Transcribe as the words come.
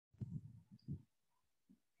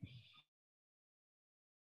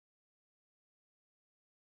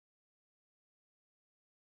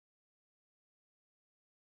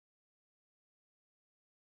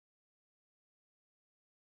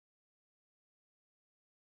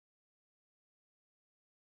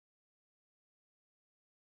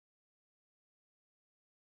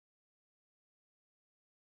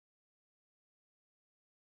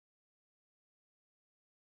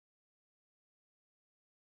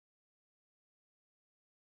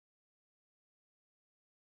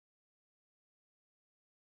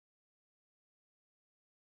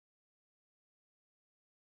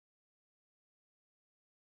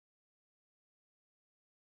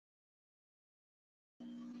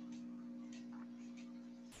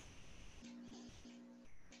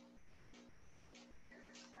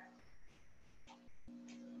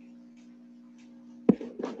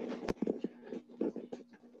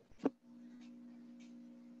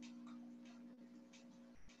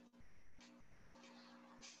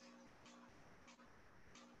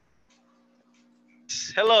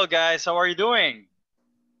Hello, guys. How are you doing?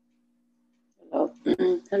 Hello,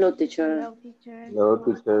 hello, teacher. Hello, teacher. Hello,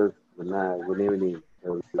 teacher. Good night. Good evening.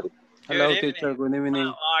 Good Hello, evening. teacher. Good evening.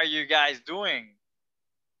 How are you guys doing?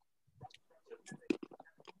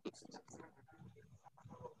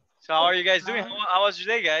 So how are you guys doing? How was your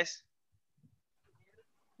day, guys?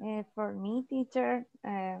 For me, teacher,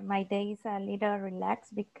 my day is a little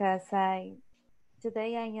relaxed because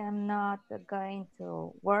today I am not going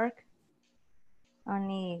to work,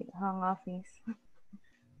 only home office.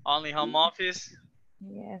 Only home office?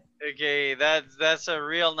 Yes. Okay, that's a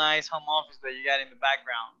real nice home office that you got in the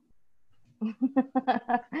background.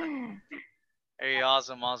 Hey,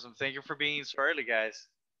 awesome. Thank you for being so early, guys.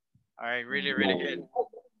 All right, really good.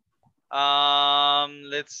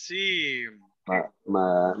 Let's see.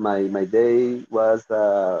 My day was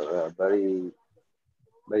very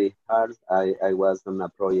hard. I was on a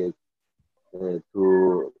project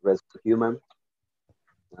to rescue humans.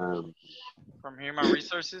 Um, From Human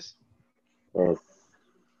Resources? yes,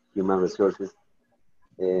 human resources,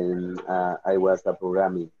 and I was a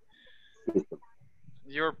programming system.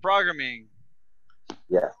 You're programming.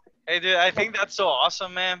 Yeah. Hey, dude, I think that's so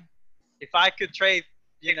awesome, man. If I could trade,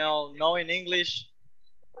 knowing English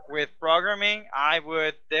with programming, I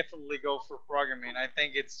would definitely go for programming. I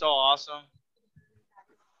think it's so awesome.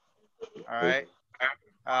 All right.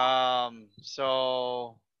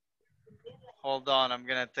 So hold on, I'm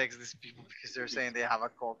gonna text these people because they're saying they have a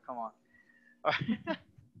cold. Come on.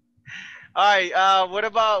 All right. What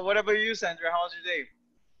about you, Sandra? How was your day?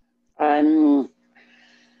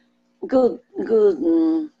 Good,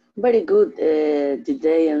 very good.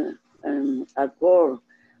 Today at work,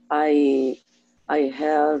 I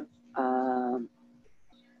had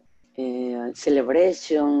a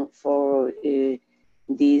celebration for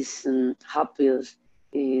this happiest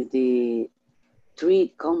the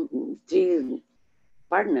three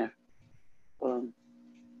partner, no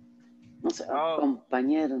sé,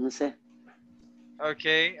 compañeros, no sé.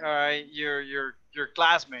 Okay, all right. Your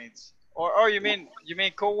classmates, or you mean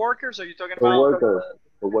co-workers? Are you talking about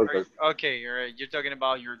Co-workers. Okay, all right. You're talking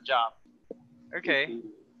about your job. Okay.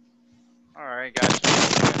 All right, gotcha.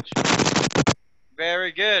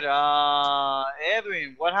 Very good.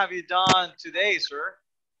 Edwin, what have you done today, sir?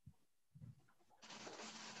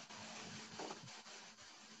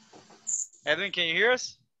 Edwin, can you hear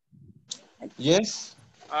us? Yes.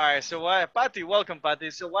 All right. So what, Patty? Welcome,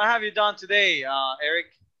 Patty. So what have you done today,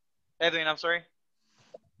 Edwin? I'm sorry.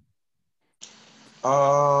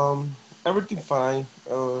 Everything fine.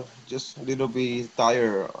 Just a little bit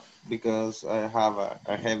tired because I have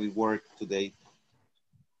a heavy work today.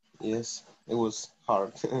 Yes, it was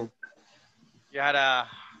hard. You had a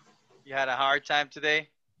hard time today.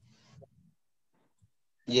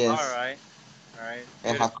 Yes. All right. All right.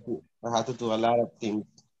 I had to do a lot of things.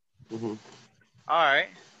 All right.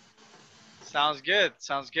 Sounds good.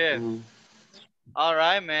 All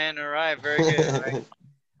right, man. All right. Very good.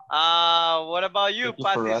 What about you,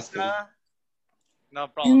 Patista? No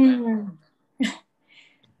problem, man.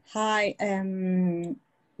 Hi.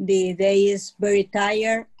 The day is very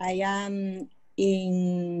tired. I am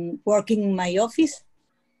working in my office.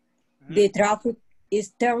 The traffic is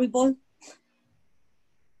terrible.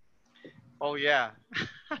 Oh yeah.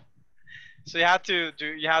 So you had to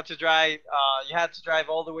drive. You had to drive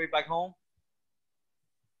all the way back home.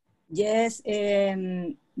 Yes,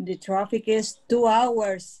 the traffic is 2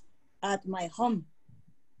 hours at my home.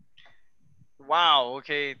 Wow.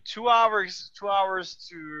 Okay, 2 hours. 2 hours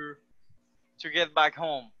to get back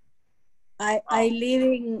home. I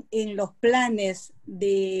live in Los Planes.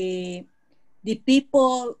 The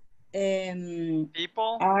people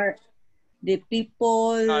are the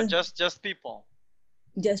people. No, just people.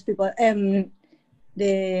 Just people.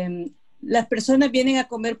 Las personas vienen a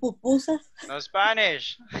comer pupusas. No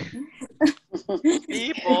Spanish.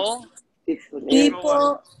 People eating.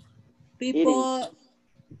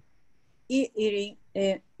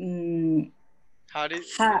 How do you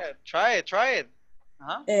try it?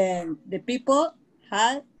 The people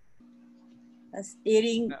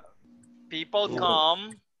eating. No.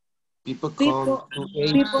 People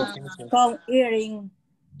come eating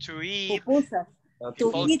to eat pupusas.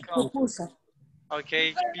 Pupusas.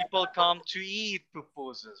 Okay, people come to eat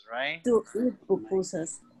pupusas, right? To eat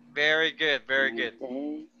pupusas. Very good.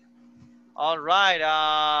 All right.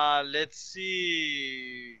 Let's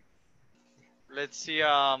see.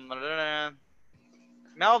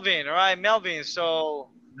 Melvin. All right, Melvin. So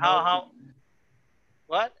how?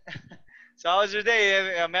 What? So how was your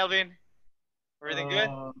day, Melvin? Everything good?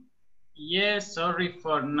 Yes, sorry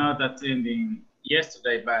for not attending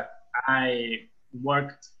yesterday, but I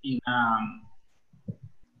worked in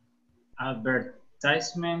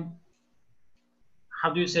advertisement.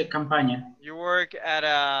 How do you say campaña? You work at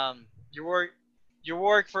you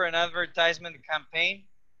work for an advertisement campaign?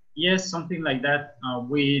 Yes, something like that.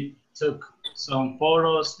 We took some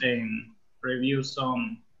photos and reviewed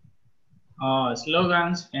some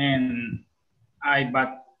slogans, and I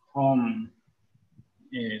back home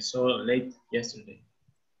so late yesterday.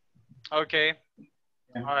 Okay.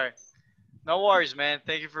 Yeah. All right. No worries, man.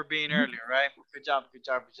 Thank you for being early, all right? Good job, good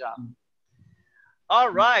job, good job. All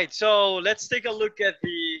right, so let's take a look at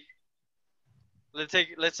the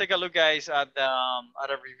let's take a look, guys, at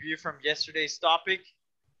a review from yesterday's topic.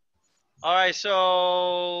 All right,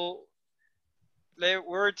 so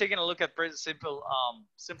we're taking a look at present simple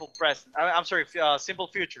simple present. I'm sorry, simple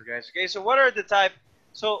future, guys. Okay, so what are the type?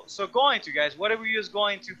 So going to, guys, what do we use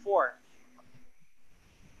going to for?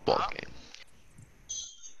 Okay.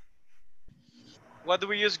 What do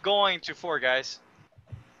we use going to for, guys?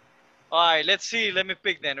 All right, let's see. Let me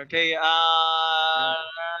pick then. Okay.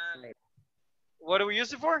 What do we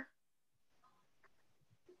use it for?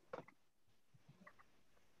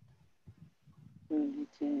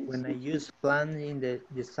 When I use plan in the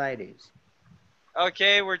decided.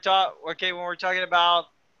 Okay, when we're talking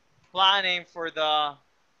about planning for the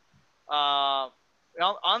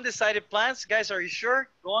undecided plans, guys, are you sure?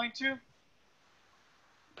 Going to?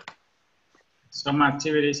 Some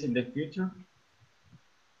activities in the future.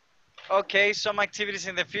 Okay, some activities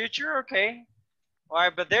in the future. Okay. All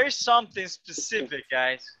right, but there is something specific,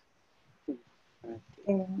 guys.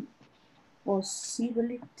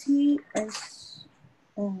 Possibility is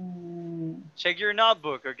check your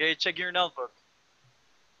notebook, okay? Check your notebook.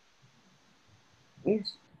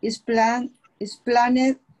 Is planned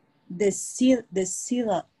the seed.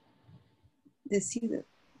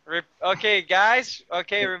 Okay, guys.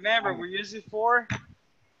 Okay, remember we use it for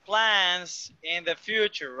plans in the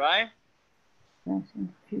future, right? Plans in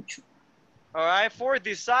the future. All right, for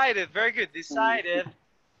decided. Very good. Decided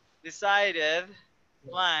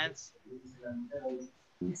plans.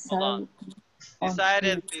 Hold on.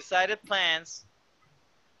 Decided plans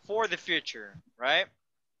for the future, right?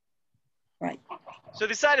 Right. So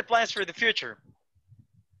decided plans for the future.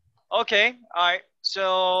 Okay. All right.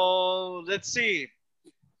 So let's see.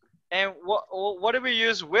 And what do we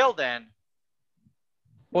use will then?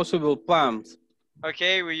 Possible plans.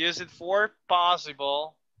 Okay, we use it for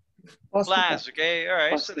possible plans. Okay. All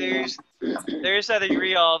right. So there is a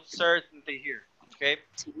degree of certainty here. Okay.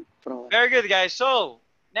 Very good, guys. So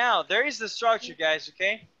now there is the structure, guys.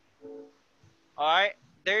 Okay. All right.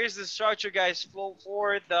 There is the structure, guys,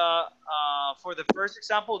 for the first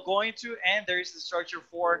example, going to, and there is the structure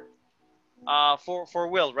for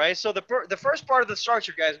will, right? So the first part of the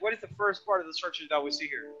structure, guys. What is the first part of the structure that we see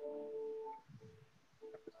here?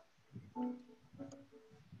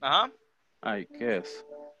 I guess.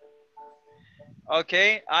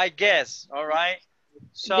 Okay, I guess. All right.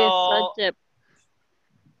 So. The subject.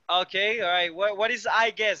 Okay. All right. What is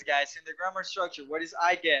I guess, guys, in the grammar structure? What is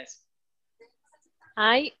I guess?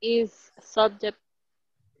 I is subject.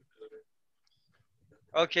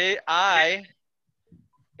 Okay, I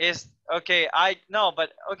is okay.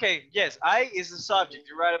 Yes, I is the subject.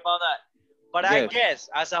 You're right about that. But yes. I guess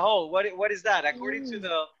as a whole, what is that? According to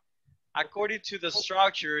the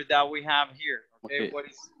structure that we have here. Okay, what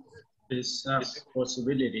is? It's a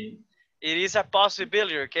possibility. It is a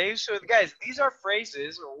possibility. Okay, so guys, these are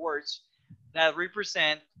phrases or words that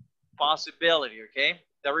represent possibility. Okay,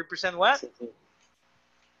 that represent what?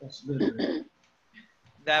 Possibility.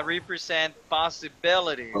 That represent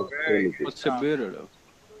possibility. Very good. Possibility.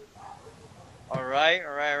 All right.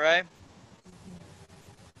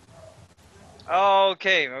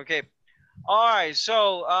 Okay. All right.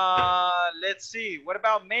 So let's see. What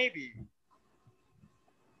about maybe?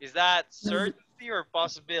 Is that certainty or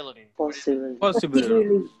possibility?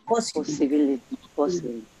 Possibility.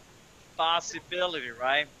 Possibility,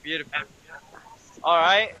 right? Beautiful. All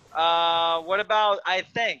right. What about I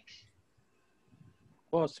think?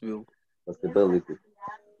 Possibility.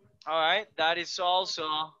 All right. That is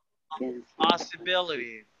also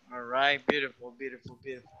possibility. All right. Beautiful.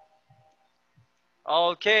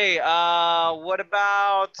 Okay. What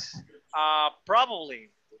about probably?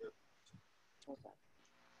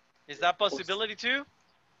 Is that possibility too?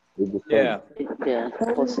 Yeah. Yeah,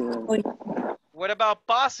 possible. What about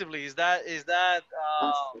possibly? Is that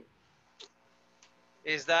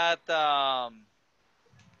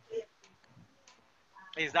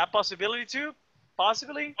possibility too?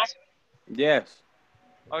 Possibly? Yes.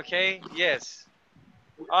 Okay, yes.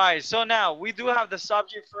 All right, so now we do have the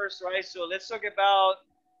subject first, right? So let's talk about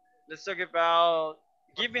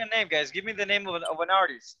give me a name, guys. Give me the name of an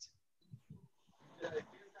artist.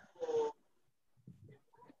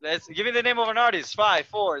 Let's give me the name of an artist. 5,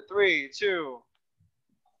 4, 3, 2.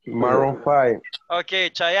 Maroon 5. Okay,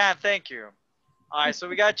 Cheyenne, thank you. All right, so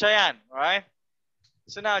we got Cheyenne, all right?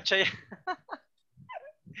 So now Cheyenne.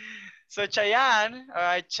 So Cheyenne, all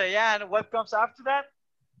right, Cheyenne, what comes after that?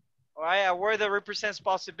 All right, a word that represents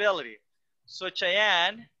possibility. So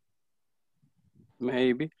Cheyenne.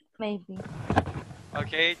 Maybe. Maybe.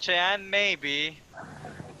 Okay, Cheyenne, maybe.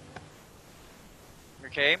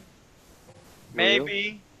 Okay.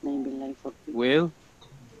 Maybe. Maybe like for Will.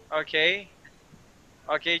 Okay.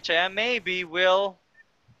 Okay, Cheyenne, maybe will.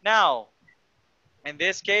 Now, in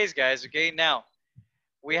this case, guys, okay, now,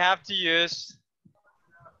 we have to use,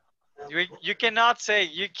 you cannot say,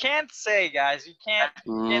 you can't say, guys, you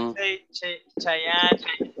can't say Cheyenne,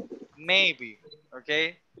 maybe,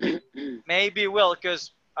 okay? Maybe will,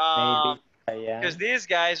 because these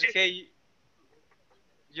guys, okay,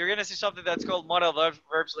 you're gonna see something that's called modal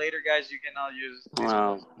verbs later, guys. You cannot use this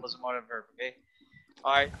as a modal verb, okay?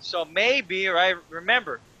 All right, so maybe, right?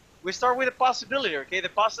 Remember, we start with a possibility, okay? The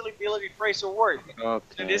possibility phrase or word. Okay.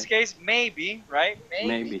 So in this case, maybe, right?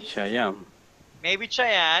 Maybe Cheyenne. Maybe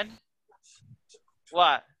Cheyenne.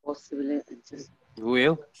 What? possibly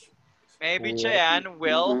Will. Maybe Cheyenne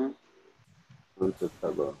will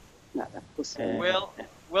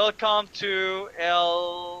will come to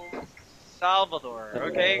El Salvador.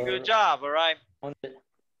 Okay, good job. All right.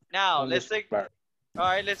 Now let's take. All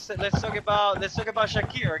right, let's talk about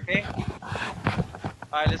Shakir. Okay.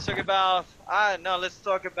 All right, let's talk about no, let's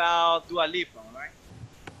talk about Dua Lipa. All right.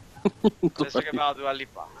 Let's talk about Dua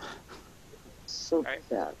Lipa. so Right.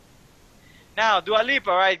 bad. Now Dua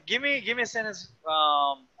Lipa. All right, give me a sentence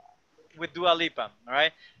with Dua Lipa. All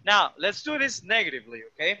right. Now let's do this negatively.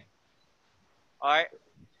 Okay. All right.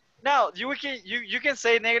 Now you can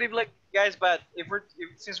say negatively, guys, but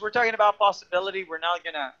since we're talking about possibility, we're not.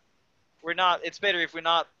 It's better if we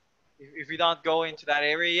don't go into that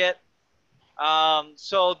area yet.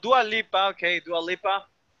 So Dua Lipa, okay, Dua Lipa.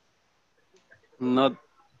 Not.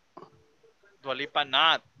 Dua Lipa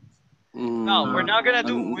not. No, we're not gonna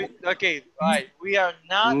do. Okay, all right. We are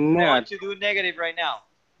not going to do negative right now.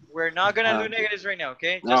 We're not gonna do negatives right now.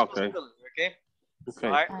 Okay, just possibility. Okay. Okay.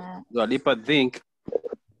 All right. Dua Lipa think.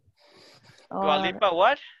 Dua Lipa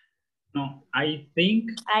what? No, I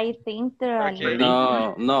think. I think Dua Okay.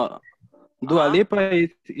 Lipa. No. Dua Lipa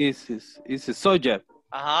is a subject.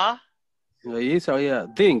 Yes,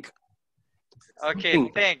 think. Okay,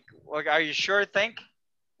 think. Well, are you sure? Think.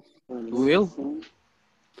 Will.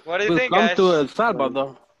 What do you Will think, come guys? to El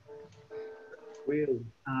Salvador.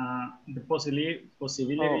 The possibility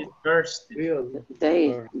first.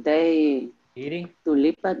 They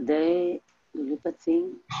Tulipa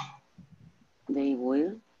thing they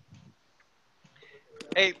will.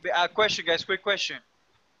 Hey, question, guys. Quick question.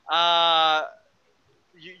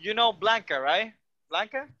 You know Blanca, right?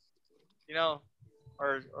 Blanca? You know,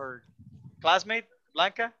 or classmate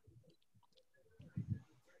Blanca?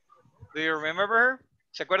 Do you remember her?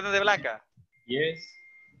 ¿Se acuerdan de Blanca? Yes.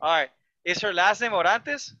 All right. Is her last name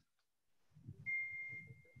Orantes?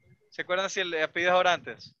 ¿Se acuerdan si el apellido es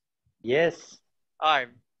Orantes? Yes. All right.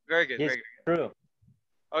 Very good. Yes, Very good. true.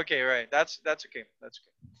 Okay, right. That's okay. That's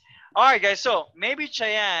okay. All right, guys. So maybe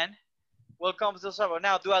Cheyenne will come to El Salvador.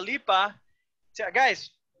 Now, Dua Lipa. Guys,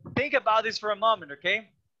 think about this for a moment, okay?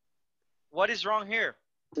 What is wrong here?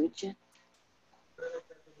 The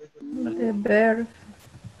verb.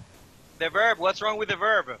 The verb. What's wrong with the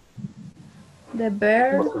verb? The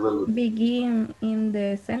verb begin in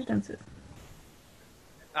the sentences.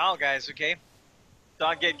 Now, guys, okay?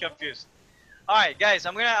 Don't get confused. All right, guys,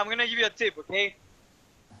 I'm gonna give you a tip, okay?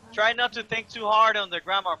 Try not to think too hard on the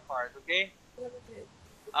grammar part, okay?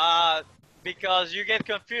 Because you get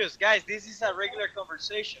confused. Guys, this is a regular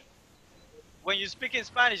conversation. When you speak in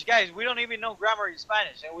Spanish, guys, we don't even know grammar in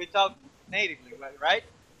Spanish, and we talk natively, right?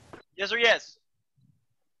 Yes or yes?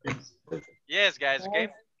 Yes, guys,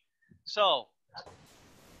 okay? So,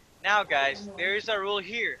 now, guys, there is a rule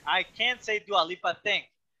here. I can't say Dua Lipa think.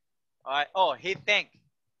 All right. Oh, he think.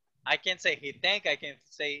 I can't say he think. I can't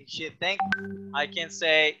say she think. I can't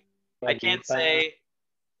say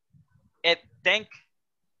it think.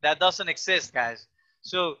 That doesn't exist, guys.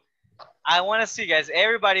 So I want to see, guys,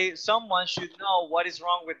 everybody, someone should know what is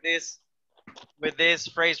wrong with this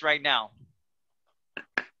phrase right now.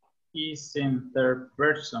 Is in third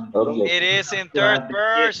person. Okay. It is in third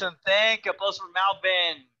person. Thank you, applause for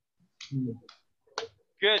Malvin.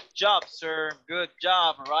 Good job, sir. Good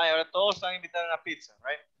job. All right. Ahora todos están invitados a una pizza,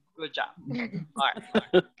 right? Good job. All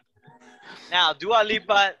right. Now, Dua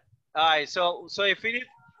Lipa. All right. So if it is,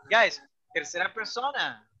 guys, tercera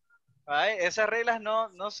persona. Right? Esas reglas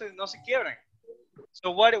no se quiebran.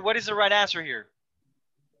 So what is the right answer here?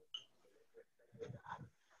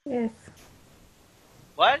 Yes.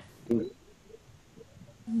 What?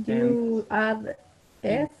 You add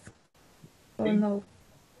S or no?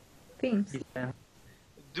 Things.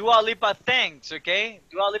 Dua Lipa thanks, okay?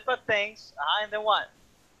 Dua Lipa thanks. And then what?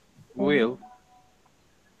 Will.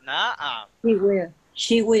 Nah. She will.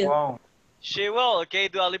 She will. Wow. She will, okay?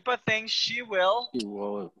 Dua Lipa thinks she will. She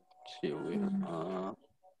will. She will.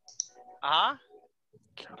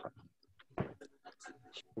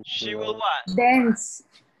 She will what? Dance.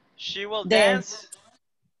 She will dance.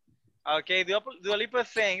 Okay, Dua Lipa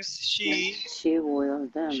thinks she will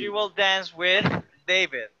dance. She will dance with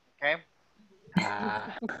David, okay?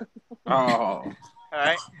 Oh. All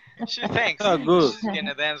right. She thinks Oh, good. she's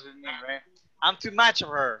gonna dance with me, right? I'm too much of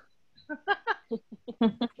her.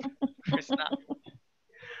 It's not.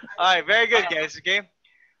 All right, very good, guys. Okay.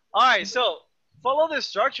 All right, so follow the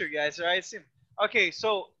structure, guys. All right. Okay,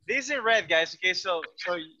 so this in red, guys. Okay, so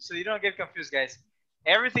you don't get confused, guys.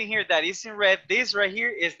 Everything here that is in red, this right here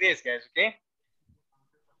is this, guys. Okay.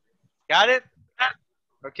 Got it?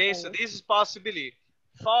 Okay, so this is possibility.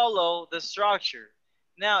 Follow the structure.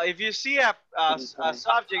 Now, if you see a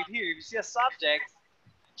subject here, if you see a subject,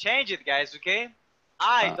 change it, guys, okay?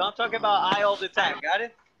 Don't talk about I all the time, got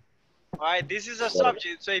it? All right, this is a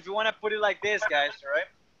subject, so if you want to put it like this, guys, all right?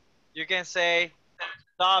 You can say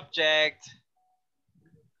subject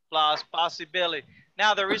plus possibility.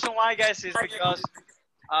 Now, the reason why, guys, is because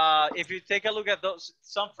if you take a look at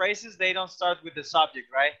some phrases, they don't start with the subject,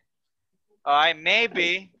 right? All right,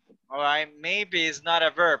 maybe it's not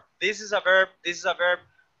a verb. This is a verb, this is a verb.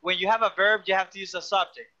 When you have a verb, you have to use a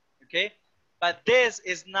subject, okay? But this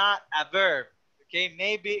is not a verb, okay?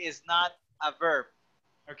 Maybe it's not a verb,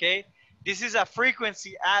 okay? This is a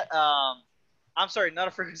frequency I'm sorry, not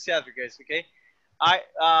a frequency adverb, guys, okay?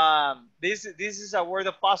 This is a word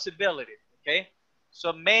of possibility, okay?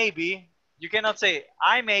 So maybe, you cannot say,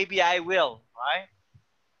 maybe I will, right?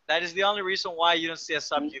 That is the only reason why you don't see a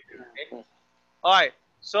subject here, okay? All right,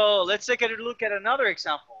 so let's take a look at another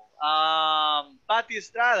example. Pati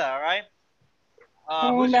Estrada, all right?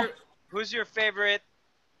 Who's your favorite?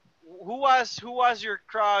 Who was your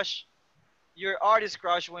crush, your artist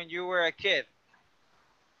crush when you were a kid?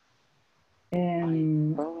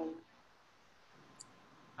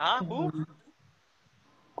 Who?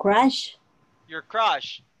 Crush. Your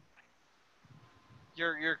crush.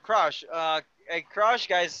 Your crush. A crush,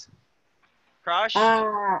 guys. Crush.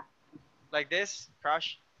 Like this,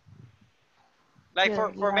 crush. Like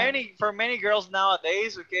for many girls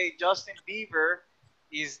nowadays, okay, Justin Bieber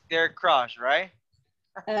is their crush, right?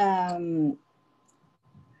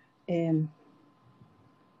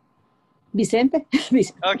 Vicente.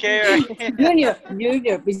 Okay, right.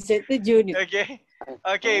 Junior, Vicente Junior. Okay,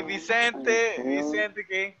 Vicente,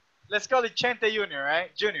 okay. Let's call it Chente Junior,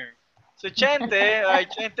 right? Junior. So Chente, all right,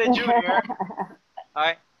 Chente Junior. All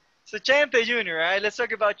right. So Chente Junior, right? Let's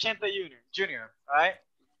talk about Chente Junior, all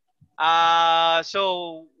right?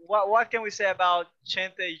 So what can we say about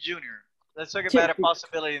Chente Junior? Let's talk about a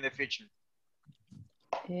possibility in the future.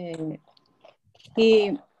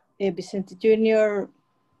 Vicente Junior.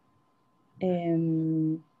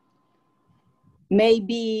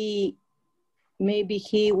 Maybe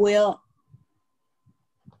he will.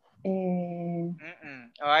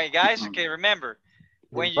 All right, guys. Okay, remember,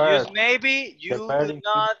 when you use maybe, you do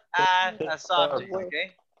not add a subject.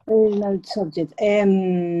 Okay. No subject.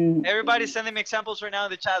 Everybody sending me examples right now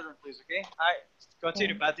in the chat room, please. Okay. All right.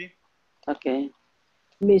 Continue, Patty. Okay.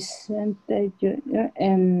 Vicente Junior.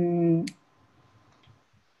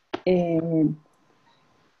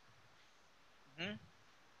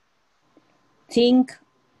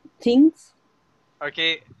 Things.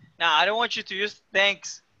 Okay. Now I don't want you to use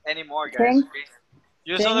thanks anymore, guys. Okay.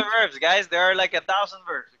 Use other verbs, guys. There are like 1,000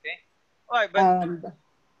 verbs. Okay. All right, but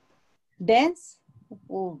dance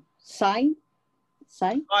or sign.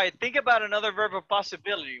 All right. Think about another verb of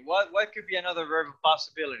possibility. What could be another verb of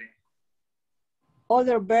possibility?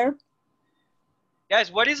 Other verb.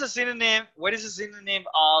 Guys, what is a synonym? What is a synonym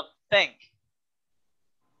of think?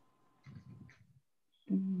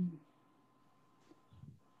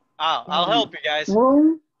 I'll help you guys.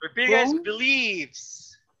 Repeat, guys.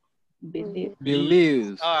 Believes.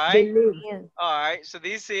 Believes. All right. All right. So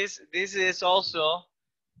this is also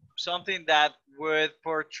something that would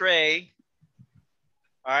portray.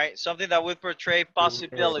 All right. Something that would portray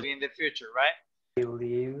possibility in the future, right?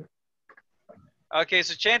 Believe. Okay.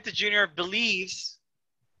 So Chente Jr. believes.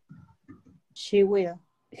 She will.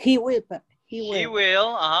 He will. But he will. He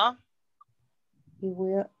will. He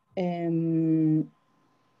will.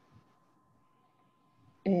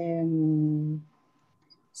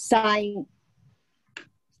 sign.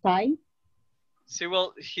 He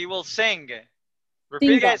will sing.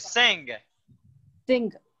 Repeat, guys. Sing.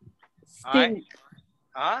 Sing. All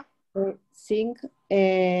right. Sing.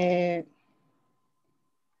 In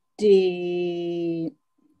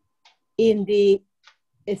the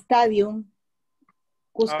stadium.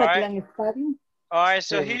 Cuscatlán Stadium. All right,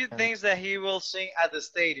 so he thinks that he will sing at the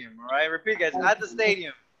stadium, all right? Repeat, guys, at the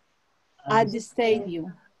stadium. At the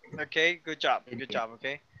stadium. Okay, good job,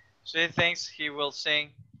 okay? So he thinks he will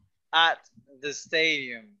sing at the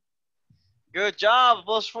stadium. Good job,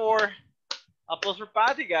 applause for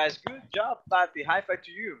Patty, guys. Good job, Patty. High five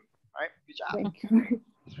to you, all right? Good job. Thank you.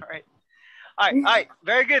 All right,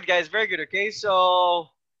 very good, guys, very good, okay? So,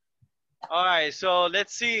 all right, so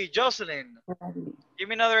let's see, Jocelyn. Give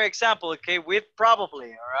me another example, okay, with probably,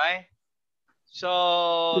 all right?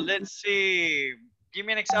 So let's see. Give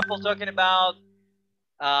me an example talking about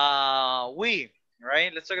we,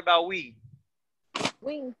 right? Let's talk about we.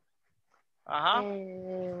 We.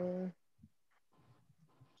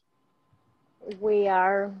 We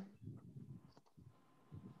are.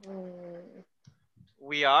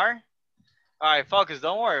 We are. All right, focus.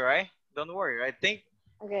 Don't worry, right? Don't worry, right? Think.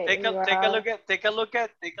 Okay, take a look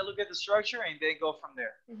at the structure and then go from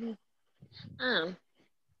there.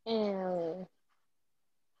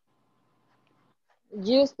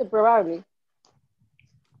 Use the probably.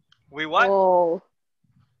 We what? Oh,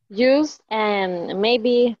 use and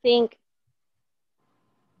maybe think.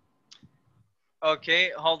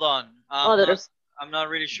 Okay, hold on. Others. I'm not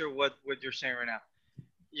really sure what you're saying right now.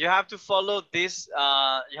 You have to follow this.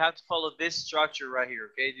 You have to follow this structure right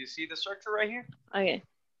here. Okay, do you see the structure right here? Okay.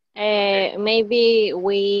 Maybe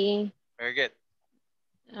we. Very good.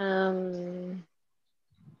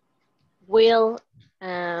 Will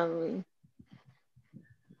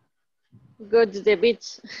go to the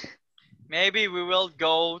beach. Maybe we will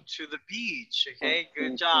go to the beach. Okay,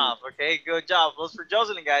 good job. Okay, good job. Those for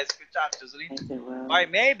Jocelyn, guys. Good job, Jocelyn. All right,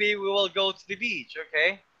 maybe we will go to the beach.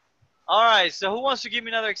 Okay. All right. So who wants to give me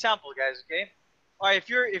another example, guys? Okay. All right. If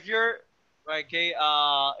you're okay,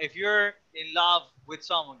 if you're in love with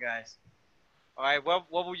someone, guys. All right. What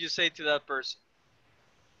would you say to that person?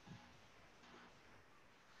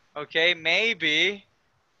 Okay, maybe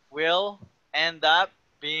we'll end up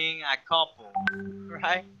being a couple,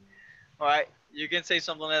 right? All right, you can say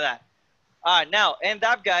something like that. All right, now end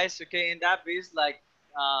up, guys. Okay, end up is like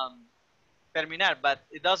terminar, but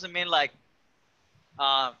it doesn't mean like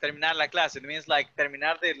terminar la clase. It means like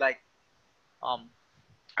terminar de like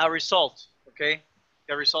a result. Okay,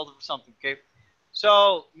 the result of something. Okay,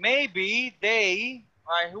 so maybe they.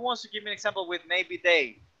 All right, who wants to give me an example with maybe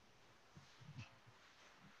they?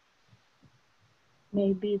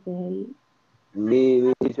 Maybe they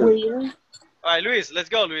Me. will. All right, Luis, let's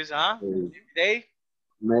go, Luis. They?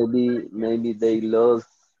 Maybe they lost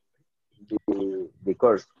the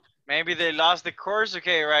course. Maybe they lost the course.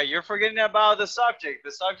 Okay, right. You're forgetting about the subject.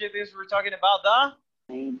 The subject is we're talking about the?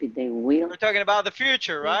 Maybe they will. We're talking about the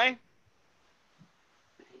future, right?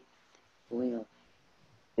 Will.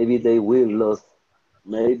 Maybe they will lose.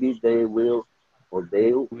 Maybe they will or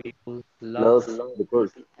they will lose the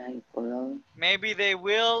course. Maybe they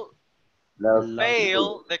will Lose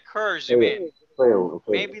fail the course, you mean? Fail,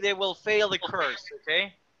 okay. Maybe they will fail the course,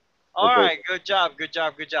 okay? All right, good job, good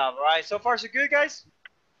job, good job. All right, so far so good, guys?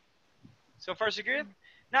 So far so good?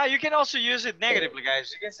 Now you can also use it negatively,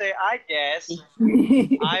 guys. You can say, I guess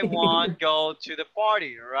I won't go to the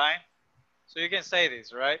party, all right? So you can say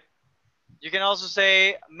this, right? You can also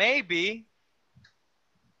say, maybe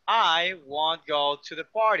I won't go to the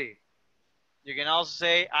party. You can also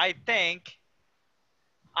say, I think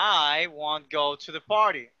I won't go to the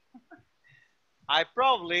party. I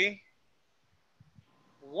probably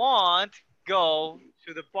won't go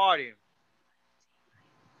to the party.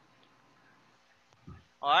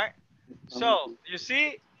 All right. So you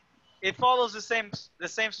see, it follows the same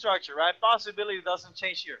structure, right? Possibility doesn't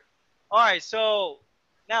change here. All right. So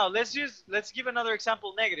now let's give another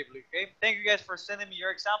example negatively. Okay. Thank you guys for sending me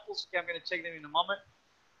your examples. Okay, I'm gonna check them in a moment.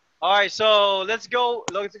 All right. So let's go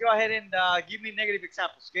ahead and give me negative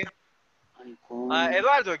examples. Okay.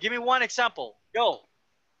 Eduardo, give me one example. Go.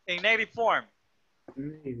 In negative form.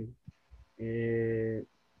 Maybe.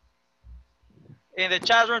 In the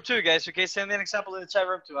chat room too, guys. Okay, send me an example in the chat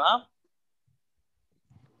room too, huh?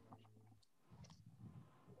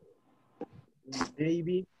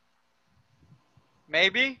 Maybe.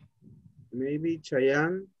 Maybe. Maybe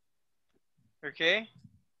Cheyenne. Okay.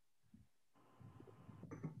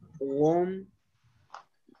 Will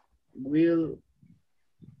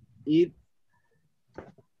eat.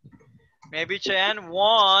 Maybe Cheyenne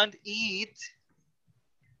won't eat.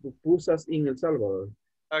 Pupusas in El Salvador.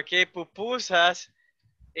 Okay, pupusas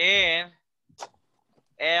in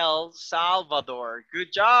El Salvador.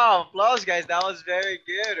 Good job. Applause, guys. That was very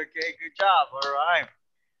good. Okay, good job. All right.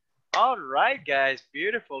 All right, guys.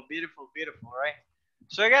 Beautiful, beautiful, beautiful. All right.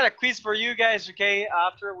 So I got a quiz for you guys, okay,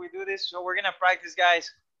 after we do this. So we're going to practice, guys.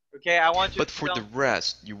 Okay, I want you But to for tell, the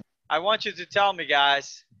rest, I want you to tell me,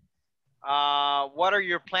 guys, what are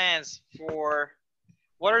your plans for,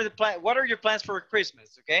 what are your plans for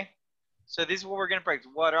Christmas, okay? So this is what we're going to practice.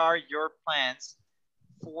 What are your plans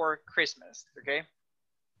for Christmas, okay?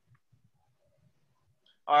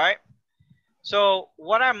 All right. So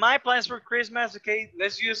what are my plans for Christmas? Okay,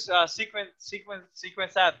 let's use sequence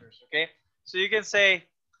answers. Okay, so you can say,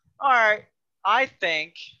 all right, I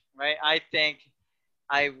think, right? I think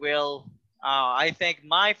I will. I think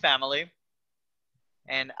my family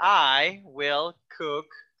and I will cook.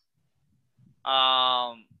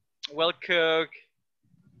 Will cook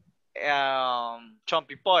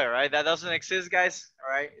chumpy pollo, right? That doesn't exist, guys.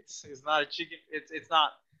 All right, it's not a chicken. It's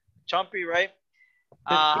not chumpy, right?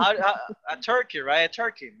 A turkey, right? A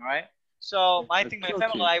turkey, right? So I think my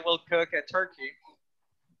family and I will cook a turkey.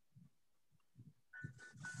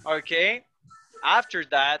 Okay. After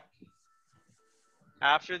that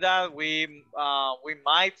we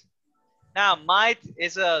might. Now might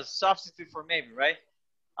is a substitute for maybe, right?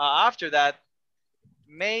 After that,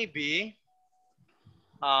 maybe.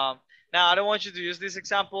 Now I don't want you to use this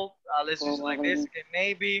example. Let's use it like this. Okay,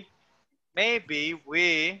 maybe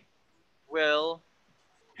we will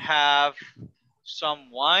have some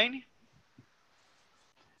wine.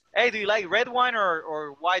 Hey, do you like red wine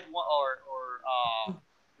or white or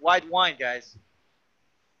white wine, guys?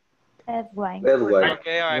 Red wine. Red wine.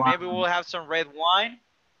 Okay, all right. Maybe we'll have some red wine.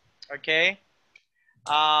 Okay.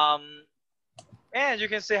 And you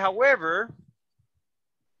can say, however,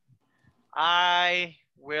 I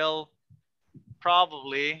will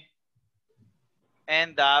probably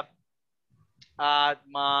end up at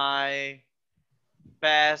my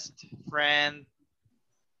best friend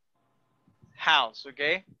house.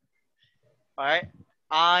 Okay. All right.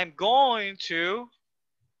 I'm going to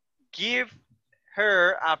give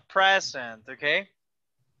her a present. Okay.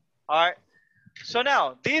 All right. So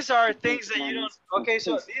now these are things that you don't. Okay.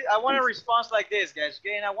 So I want a response like this, guys.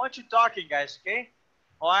 Okay. And I want you talking, guys. Okay.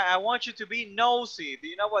 All right. I want you to be nosy. Do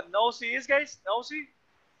you know what nosy is, guys? Nosy.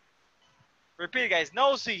 Repeat, guys.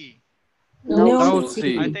 Nosy.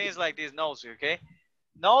 Nosy. I think it's like this. Nosy. Okay.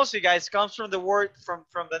 Nosy, guys, comes from the word from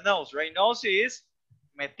the nose, right? Nosy is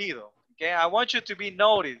metido. Okay. I want you to be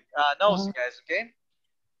nosy, guys. Okay.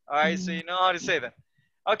 All right. So you know how to say that.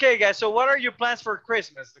 Okay, guys. So what are your plans for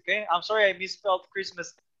Christmas? Okay. I'm sorry I misspelled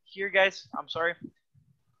Christmas here, guys. I'm sorry.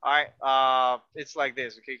 All right. It's like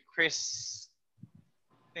this. Okay. I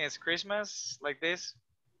think it's Christmas like this.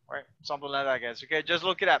 All right. Something like that, guys. Okay. Just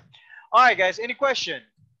look it up. All right, guys. Any question?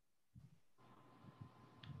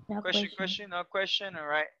 No Question? No question? All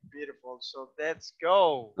right. Beautiful. So let's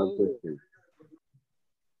go. No question.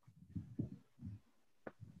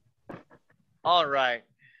 All right.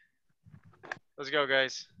 Let's go,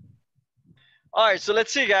 guys. All right. So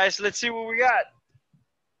let's see, guys. Let's see what we got.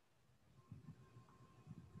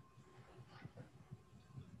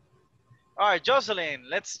 All right, Jocelyn,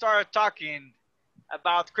 let's start talking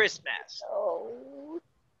about Christmas.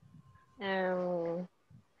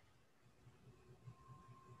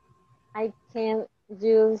 I can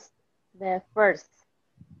use the first.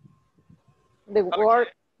 The word,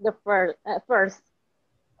 the first.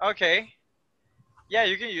 Okay. Yeah,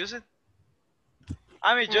 you can use it.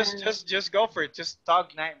 I mean, just go for it. Just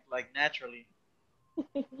talk like naturally.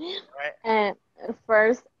 Right. And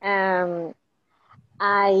first, I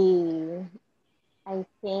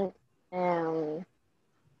think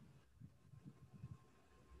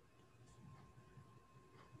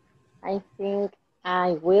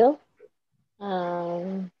I will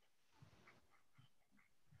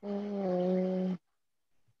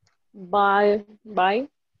buy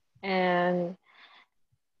and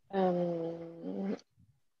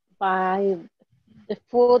buy the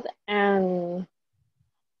food and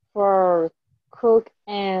for cook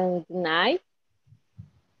and night.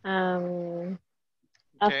 Okay.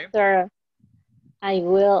 After I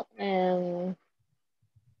will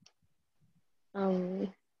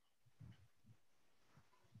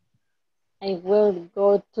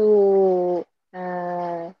go to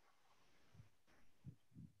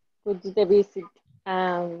visit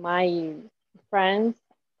my friends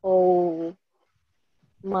or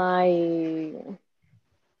my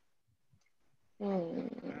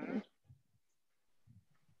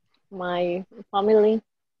my family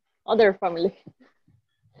other family.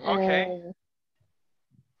 Okay.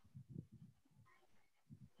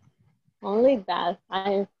 Only that.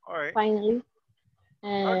 I All right. finally,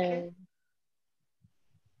 Okay.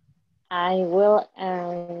 I will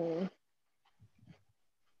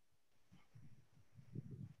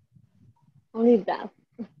only that.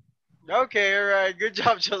 Okay, all right. Good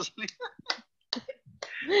job, Jocelyn.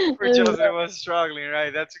 For Jocelyn was struggling,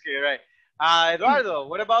 right? That's okay, right? Eduardo,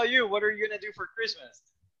 what about you? What are you gonna do for Christmas?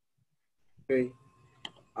 Okay.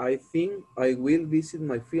 I think I will visit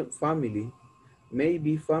my family.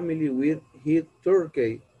 Maybe family will eat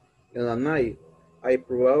turkey in a night. I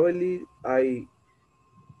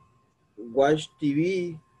watch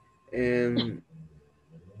TV and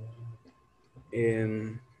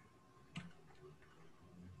and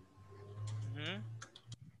Hmm.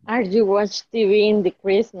 Are you watch TV in the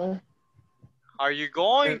Christmas? Are you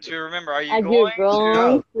going to remember? Are you Are you going to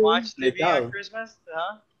going to? watch TV on Christmas?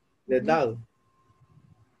 Huh? letal.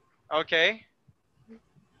 Okay.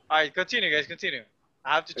 All right, continue, guys. Continue.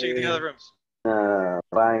 I have to check the other rooms.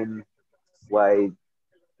 Fine, white,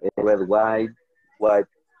 red wine, white,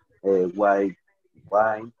 white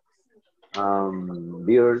wine,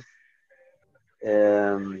 beers,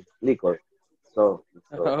 liquor. So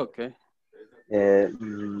Okay.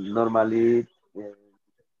 normally,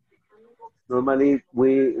 normally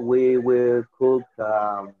we will cook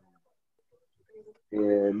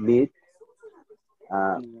meat,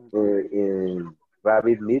 uh, Mm,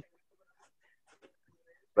 rabbit meat,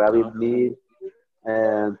 okay.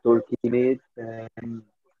 and turkey meat,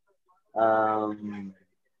 um,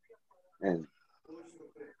 and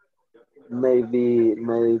maybe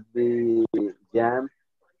jam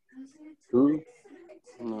too.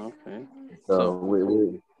 Okay. So So,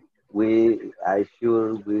 I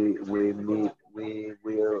sure we will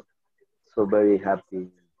so very happy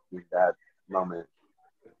in that moment,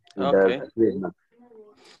 in that okay. Christmas.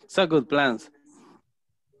 So good plans.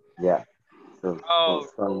 Yeah. Oh,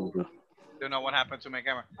 Good. don't know what happened to my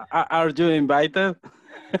camera. Are you invited?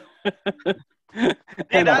 See,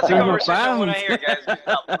 And a that's the team of conversation I want to fans. hear, guys. Good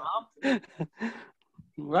job.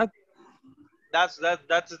 What? That's the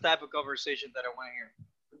type of conversation that I want to hear.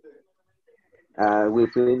 We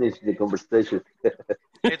finished the conversation.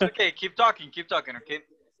 It's okay. Keep talking. Keep talking. Okay. Keep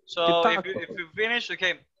So talking. if you finish,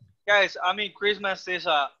 okay, guys. I mean, Christmas is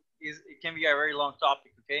it can be a very long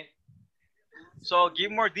topic. Okay. So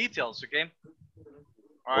give more details. Okay.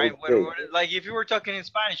 All right. Okay. Like if you were talking in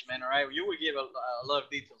Spanish, man. All right, you would give a lot of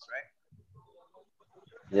details, right?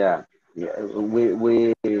 Yeah. Yeah.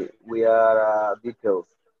 We are details.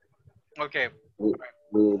 Okay. We Right.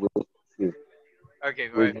 we see. Okay.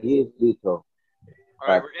 All We right. give detail, All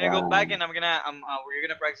right. but We're gonna go back and we're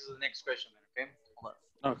gonna practice the next question, man. Okay. Hold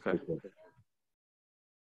on. Okay. okay.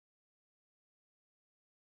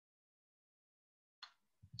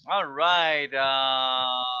 All right.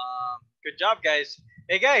 Good job, guys.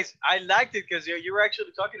 Hey, guys, I liked it because you were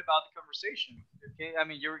actually talking about the conversation. Okay, I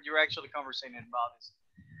mean you're actually conversating about this.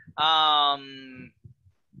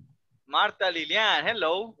 Marta Lilian,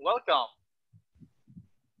 hello, welcome.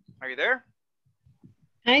 Are you there?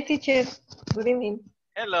 Hi, teacher. Good evening.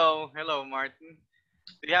 Hello, Martin.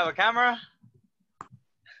 Do you have a camera?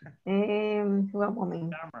 One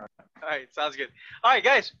moment. All right, sounds good. All right,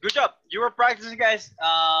 guys, good job. You were practicing, guys,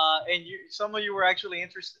 and some of you were actually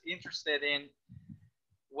interested in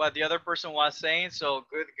what the other person was saying. So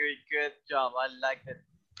good job. I liked it.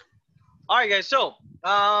 All right, guys. So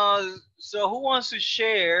who wants to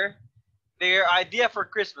share their idea for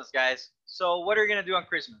Christmas, guys? So what are you gonna do on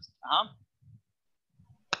Christmas?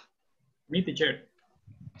 Me, teacher.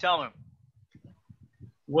 Tell me.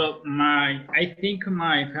 Well, I think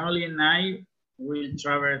my family and I will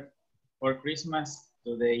travel for Christmas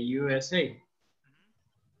to the USA.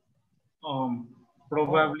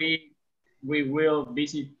 Probably we will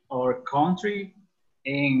visit our country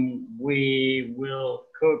and we will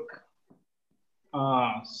cook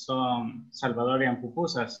some Salvadorian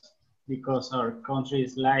pupusas because our country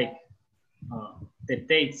is like the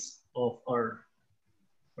taste of our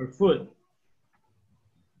food.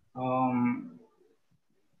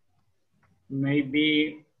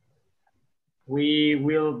 Maybe we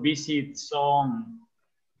will visit some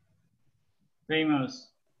famous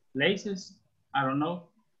places, I don't know,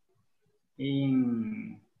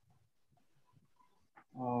 in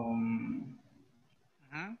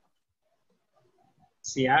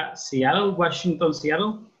Seattle, Washington,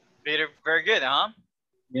 Seattle. Very good, huh?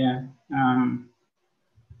 Yeah.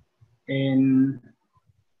 And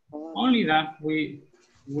only that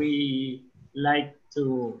we like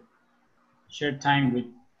to share time with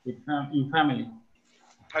in family.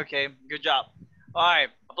 Okay, good job. All right.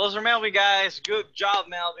 Applause for Melvin, guys. Good job,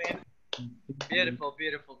 Melvin. Beautiful,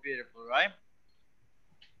 beautiful, beautiful, right?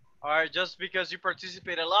 All right, just because you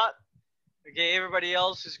participate a lot, okay, everybody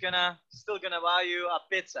else is still gonna buy you a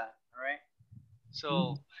pizza, all right?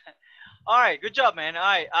 So, all right, good job, man. All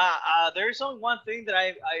right, there is only one thing that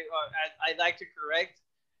I'd like to correct,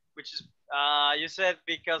 which is you said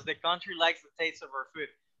because the country likes the taste of our food.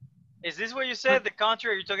 Is this what you said? The country?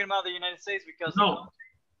 Or are you talking about the United States? Because no,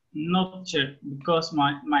 not sure, because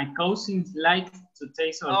my cousins like to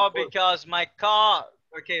taste our food. Because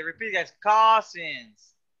okay, repeat, guys.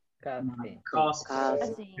 Cousins.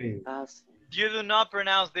 You do not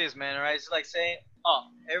pronounce this, man. All right, it's like saying,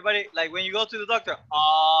 everybody, like when you go to the doctor,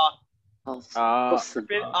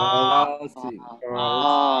 repeat,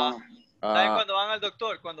 ¿saben cuando van al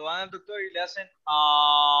doctor? Cuando van al doctor y le hacen,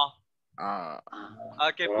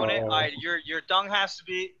 okay, all right, your tongue has to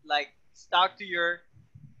be like stuck to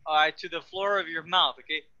to the floor of your mouth,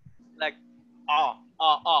 okay? Like,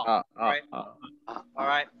 right? All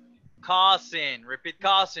right. Cousin, repeat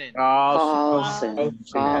cousin. Cousin.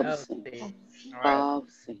 All right.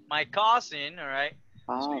 My cousin, all right?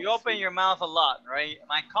 So you open your mouth a lot, right?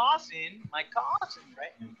 My cousin, right?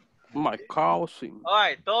 My cousin. All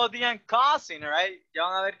right, todos digan cousin, all right? Ya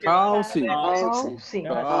van a ver que Cousin. All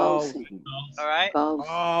right?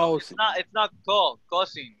 Cousin. It's not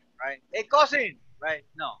cousin, right? Hey, cousin, right?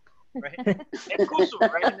 No, right? Hey, cousin,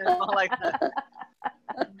 right? It's not like that.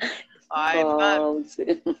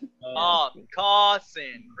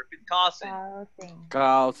 Cousin. Repeat cousin.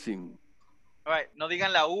 Cousin. All right, no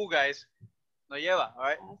digan la U, guys. No lleva, all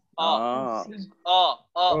right? Cousin. All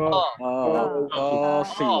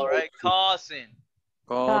right, cousin.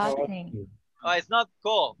 Cousin. It's not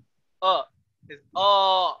co. It's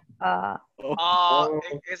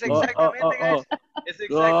es exactamente, guys.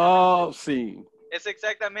 Es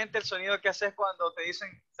exactamente el sonido que haces cuando te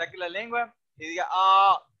dicen saque la lengua y diga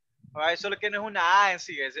Alright, solo que no es una A en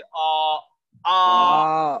sí, es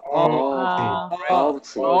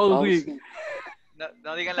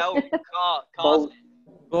no digan la U. Cousin.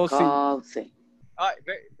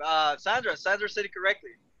 Alright, Sandra said it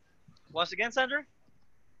correctly. Once again, Sandra?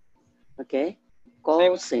 Okay.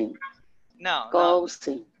 Cousin. No.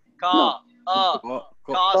 Cousin. Cousin.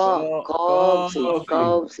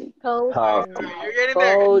 You're getting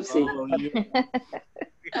there.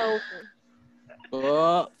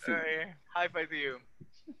 Alright, high five to you.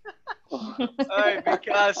 Alright,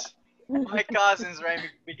 because my cousins,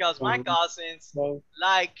 right? Because my cousins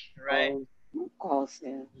like, right?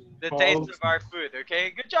 The taste of our food, okay?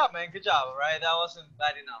 Good job, man. Good job, all right? That wasn't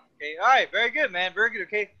bad enough, okay? All right, very good, man. Very good,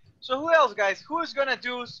 okay? So who else, guys? Who's going to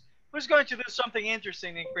do something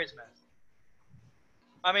interesting in Christmas?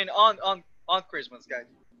 I mean, on Christmas, guys.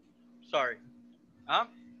 Sorry. Huh?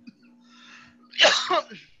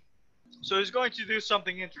 So he's going to do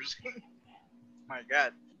something interesting. My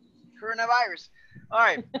God. Coronavirus. All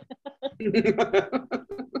right.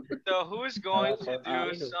 So who's going to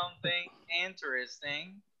do something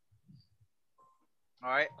interesting?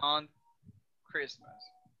 All right, on Christmas.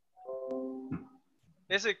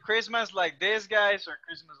 Is it Christmas like this, guys, or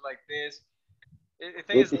Christmas like this? I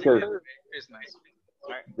think it's Christmas.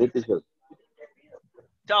 All right.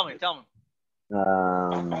 Tell me.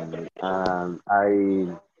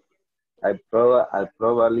 I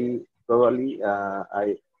probably going to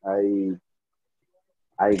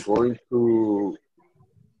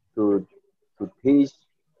teach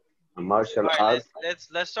martial arts.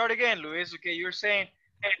 Let's start again, Luis. Okay, you're saying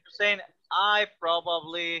I'm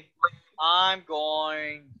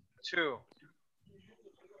going to.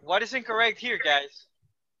 What is incorrect here, guys?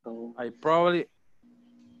 I probably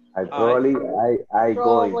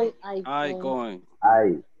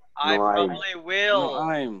will.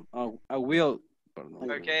 I will.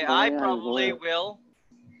 Okay, I probably will.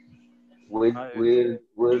 Will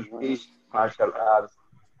teach martial arts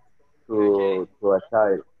to a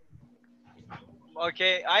child.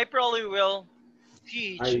 Okay, I probably will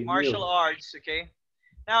teach martial arts. Okay.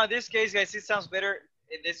 Now in this case, guys, it sounds better.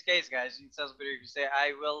 In this case, guys, it sounds better if you say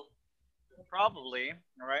I will probably.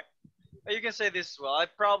 All right. Or you can say this as well. I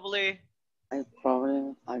probably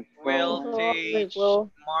will teach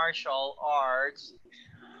martial arts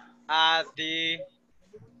at the.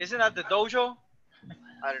 Isn't that the dojo?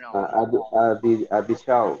 I don't know. At the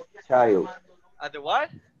child. At the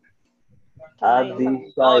what? At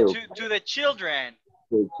the child. To the children.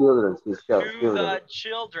 The children. The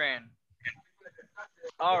children.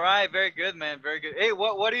 All right, very good, man. Very good. Hey,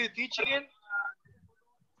 what do you teach again?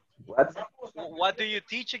 What do you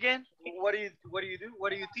teach again? What do you do?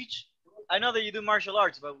 What do you teach? I know that you do martial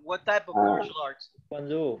arts, but what type of martial arts?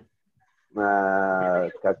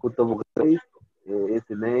 Kakuto Bukate is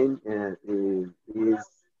the name, and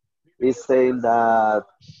is saying that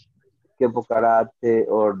Kempo Karate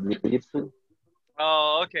or Ninjutsu.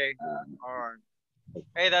 Oh, okay. All right.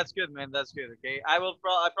 Hey, that's good, man. That's good. Okay, I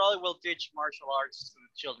probably will teach martial arts to the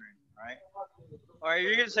children. All right. Or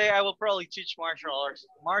you can say I will probably teach martial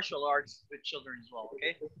arts to children as well.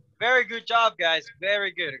 Okay. Very good job, guys.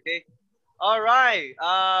 Very good. Okay. All right.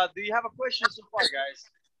 Do you have a question so far, guys?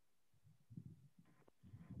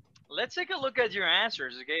 Let's take a look at your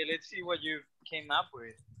answers. Okay. Let's see what you came up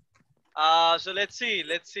with. So let's see.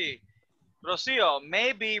 Let's see. Rocio,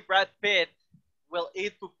 maybe Brad Pitt will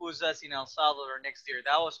eat pupusas in El Salvador next year.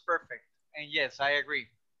 That was perfect. And yes, I agree.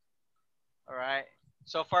 All right.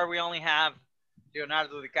 So far, we only have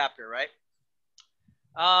Leonardo DiCaprio, right?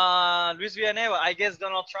 Luis Villanueva, I guess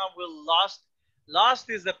Donald Trump will lost. Lost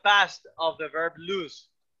is the past of the verb lose.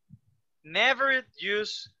 Never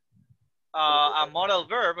use a modal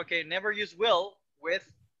verb. Okay, never use will with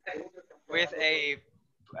a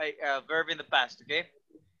verb in the past. Okay.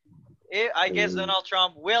 I guess Donald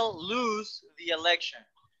Trump will lose the election.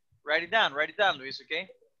 Write it down, Luis, okay?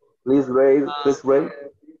 Please wait,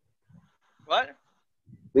 What?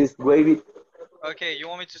 Please wait it. Okay, you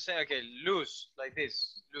want me to say, okay, lose, like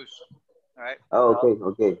this, lose, all right? Oh,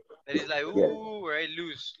 okay. That is like, ooh, yeah. Right,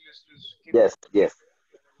 lose. Okay. Yes.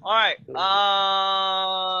 All right,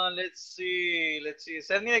 let's see.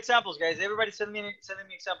 Send me examples, guys. Everybody sending me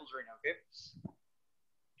examples right now, okay?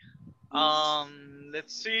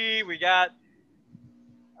 Let's see, we got,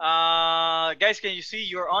 guys, can you see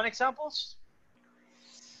your own examples?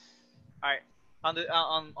 All right,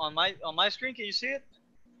 on my screen, can you see it?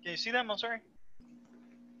 Can you see them? I'm sorry.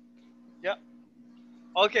 Yeah.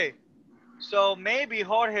 Okay. So maybe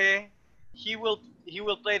Jorge, he will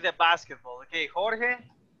play the basketball. Okay, Jorge.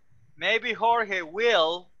 Maybe Jorge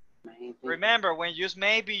will. Remember, when you use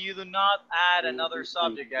maybe, you do not add another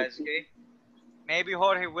subject, guys. Okay. Maybe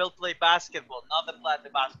Jorge will play basketball, not the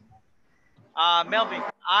basketball. Melvin,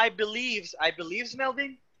 I believes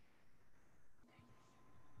Melvin.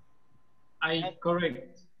 I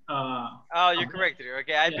correct. Oh, you corrected it.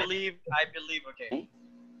 Okay, I believe. Okay.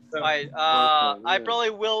 All right. I probably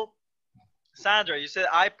will. Sandra, you said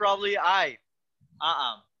I probably. I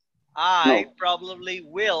probably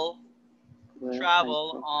will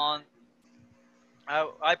travel on.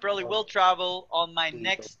 I probably will travel on my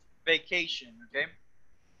next vacation. Okay.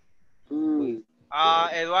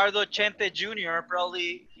 Eduardo Chente Jr.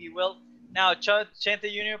 probably he will. Now Chente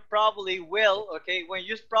Jr. probably will. Okay. When you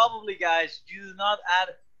use probably, guys, you do not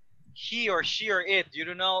add he or she or it. You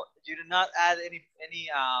do not add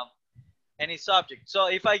any subject. So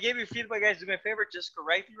if I gave you feedback, guys, do me a favor, just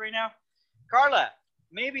correct me right now. Carla,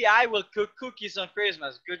 maybe I will cook cookies on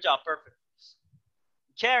Christmas. Good job, perfect.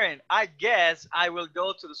 Karen, I guess I will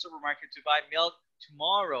go to the supermarket to buy milk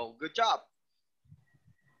tomorrow. Good job.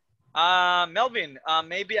 Melvin,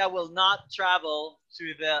 maybe I will not travel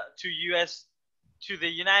to the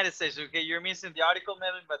United States. Okay, you're missing the article,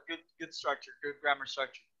 Melvin, but good structure, good grammar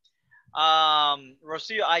structure.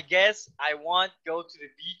 Rocio, I guess I won't go to the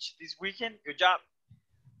beach this weekend. Good job.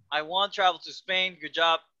 I won't travel to Spain. Good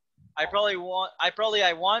job. I probably want.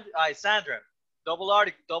 Sandra, double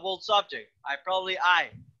article, double subject. I probably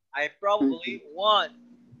won't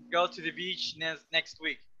go to the beach next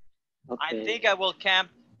week. Okay. I think I will camp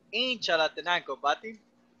in Chalatenango, Bati.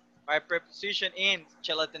 My preposition in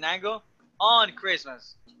Chalatenango on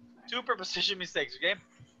Christmas. Two preposition mistakes, okay?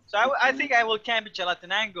 So I think I will camp in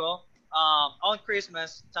Chalatenango on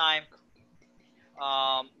Christmas time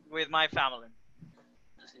with my family.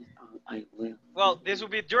 I will. Well, this will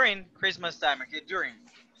be during Christmas time, okay? During.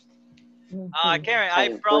 Karen,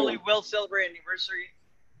 I probably will celebrate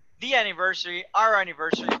our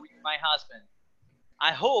anniversary with my husband.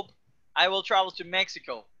 I hope I will travel to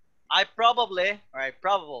Mexico. I probably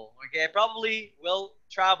will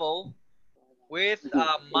travel with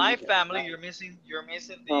my family. You're missing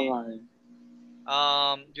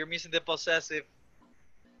the possessive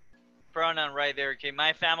pronoun right there. Okay,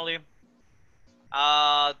 my family.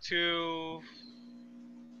 I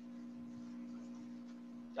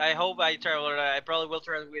hope I travel. I probably will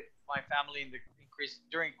travel with my family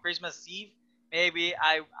during Christmas Eve. Maybe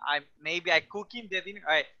I cooking the dinner.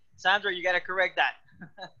 All right, Sandra, you gotta correct that.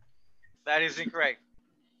 That is incorrect.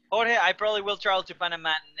 Jorge, I probably will travel to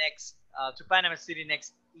Panama City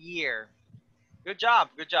next year. Good job.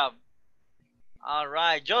 All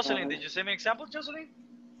right, Jocelyn, did you send me an example, Jocelyn?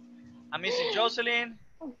 I'm missing Jocelyn.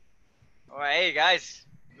 All right, hey guys,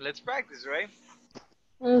 let's practice, right?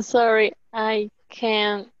 I'm sorry, I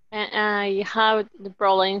can't. I have the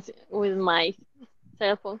problems with my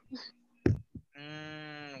cell phone.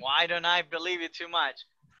 why don't I believe it too much?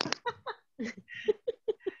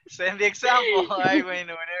 Send the example, all right,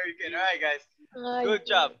 whenever you can. All right, guys. Good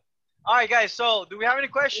job. All right, guys, so do we have any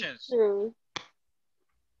questions?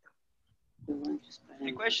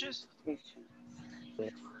 Any questions?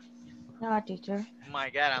 No, teacher. Oh my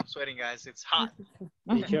God, I'm sweating, guys. It's hot.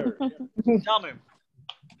 Teacher, Tell me.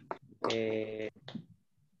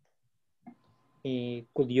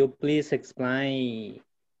 could you please explain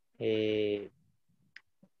the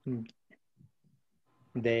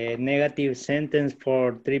negative sentence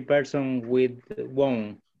for 3 persons with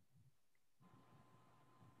one?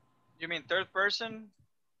 You mean third person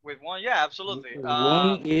with one? Yeah, absolutely.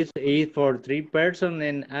 One is for 3 persons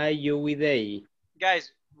and I, you with a.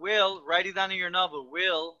 Guys, will, write it down in your novel.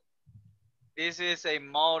 Will, this is a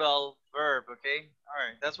modal verb, okay? All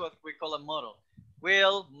right, that's what we call a modal.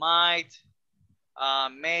 Will, might,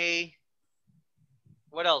 may,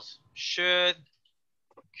 what else? Should,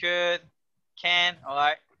 could, can, all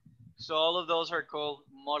right? So all of those are called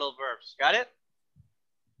modal verbs. Got it?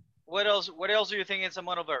 What else do you think is a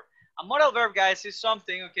modal verb? A modal verb, guys, is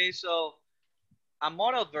something, okay? So a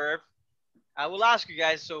modal verb, I will ask you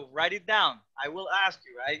guys, so write it down. I will ask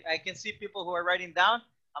you. I can see people who are writing down.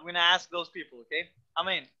 I'm going to ask those people, okay? I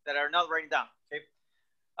mean, that are not writing down, okay?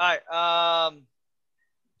 All right.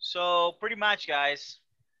 So pretty much, guys,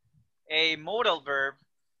 a modal verb,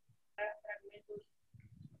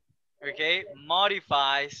 okay,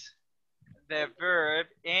 modifies the verb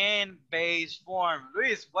in base form.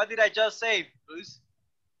 Luis, what did I just say, Luis?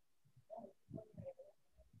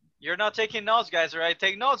 You're not taking notes, guys, all right?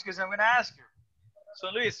 Take notes because I'm going to ask you. So,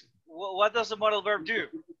 Luis, what does the modal verb do?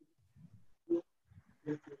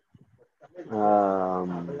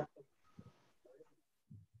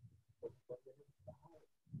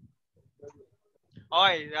 All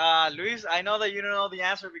right, Luis, I know that you don't know the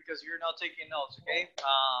answer because you're not taking notes, okay?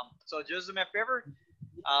 So just do me a favor,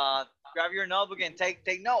 grab your notebook and take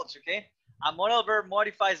notes, okay? A modal verb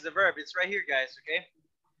modifies the verb. It's right here, guys, okay?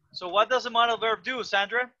 So what does a modal verb do,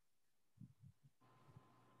 Sandra?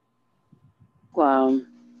 What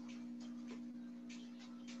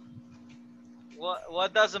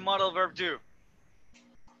does a modal verb do?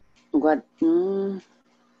 What?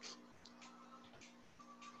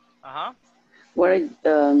 What?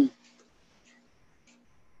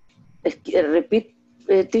 Repeat,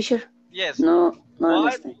 teacher. Yes. No.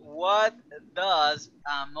 What does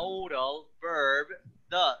a modal verb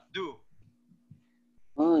do?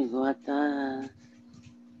 Oh, what does?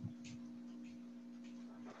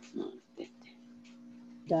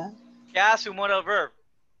 ¿Qué hace un modal verb?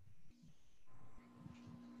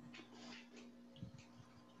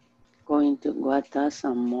 Going to what does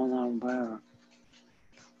a modal verb?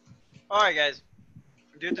 All right, guys.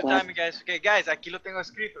 Due to What? time, guys. Okay, guys, aquí lo tengo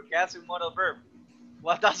escrito. ¿Qué hace un modal verb?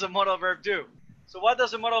 What does a modal verb do? So what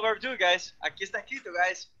does a modal verb do, guys? Aquí está escrito,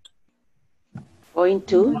 guys. Going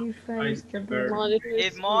to?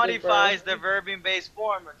 It modifies the verb in base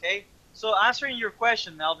form, okay? So answering your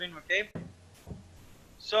question, Melvin, okay?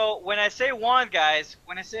 So when I say want, guys,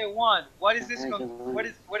 when I say want, what is this what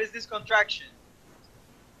is this contraction?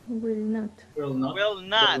 Will not. Will not. Will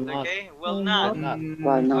not, okay? Will not.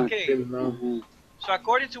 Okay. So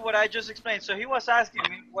according to what I just explained, so he was asking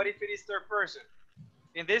me, what if it is third person?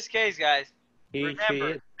 In this case, guys,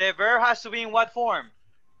 remember, the verb has to be in what form?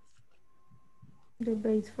 The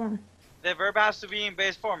base form. The verb has to be in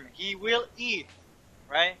base form. He will eat,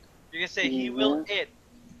 right? You can say he will eat,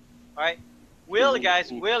 right? Will,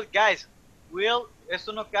 guys, will,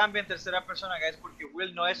 esto no cambia en tercera persona, guys, porque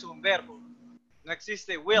will no es un verbo. No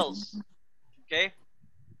existe wills, okay?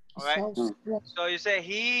 All right? So you say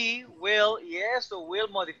he will, y esto will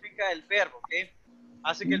modifica el verbo, okay?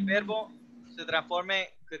 Hace que el verbo se transforme,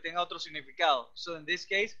 que tenga otro significado. So in this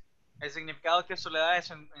case, el significado que eso le da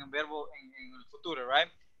es en verbo en el futuro, right?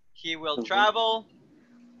 He will travel,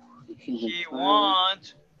 he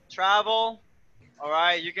won't travel, all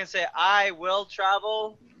right? You can say I will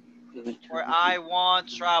travel or I won't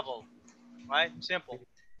travel, right? Simple.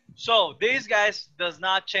 So this, guys, does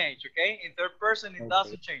not change, okay? In third person, it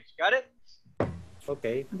doesn't change. Got it?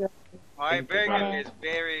 Okay. All right, very good, guys.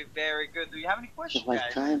 Very, very good. Do you have any questions,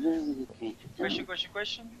 guys?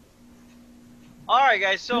 Question? All right,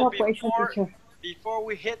 guys. So before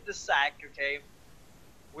we hit the sack, okay,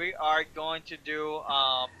 we are going to do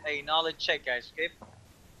a knowledge check, guys, okay?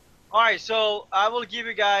 All right, so I will give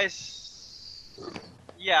you guys,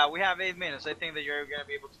 yeah, we have 8 minutes. I think that you're going to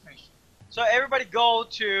be able to finish. So everybody go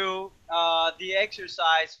to the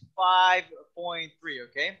exercise 5.3,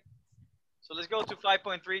 okay? So let's go to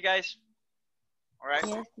 5.3, guys. All right.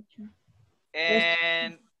 Yes, teacher.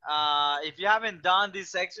 And if you haven't done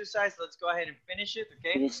this exercise, let's go ahead and finish it,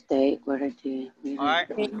 okay? You stay where the All right.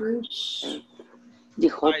 the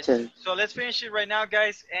All right, hotel. so let's finish it right now,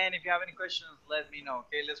 guys. And if you have any questions, let me know,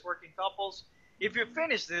 okay? Let's work in couples. If you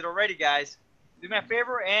finished it already, guys, do me a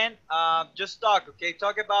favor and just talk, okay?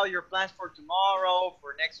 Talk about your plans for tomorrow,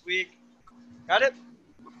 for next week. Got it?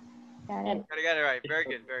 Got it. Got it right. Very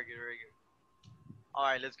good, very good, very good. All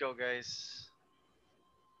right, let's go, guys.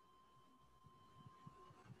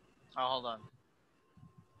 Oh, hold on.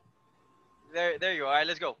 There you go. All right,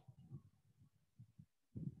 let's go.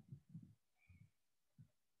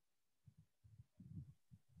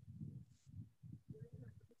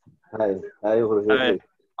 Hi, hi, Jorge. Hi.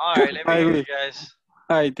 All right, let me hear you guys.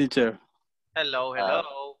 Hi, teacher. Hello,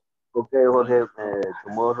 hello. Okay, Jorge.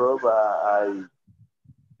 Tomorrow,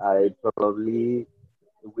 I probably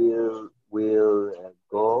will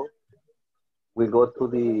go. We go to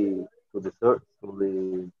the church to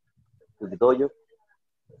the dojo,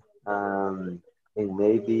 and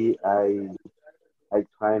maybe I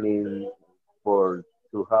training for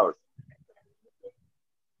 2 hours.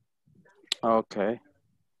 Okay.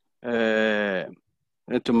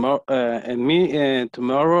 Tomorrow, and me,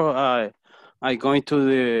 tomorrow, I going to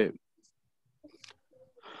the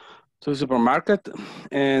supermarket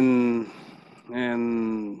and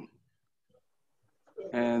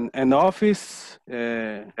an office.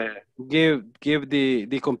 Give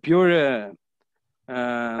the computer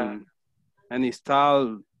and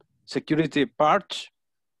install security parts.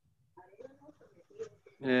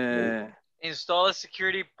 Install a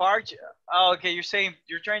security patch. Oh, okay, you're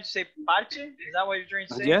trying to say patch? Is that what you're trying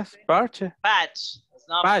to say? Yes, patch. Patch. It's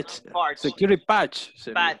not Patch. patch. Security patch.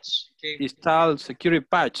 Patch. Okay. Install security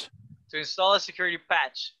patch. To install a security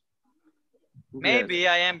patch. Maybe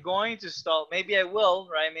I am going to install. Maybe I will.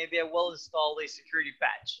 Right? Maybe I will install a security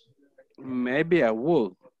patch. Maybe I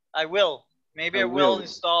will. I will. Maybe I will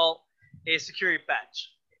install a security patch.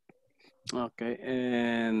 Okay,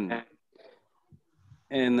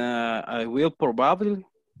 and I will probably.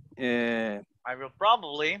 I will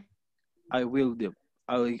probably. I will do.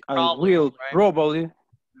 I Probably, will right? probably.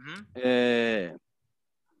 And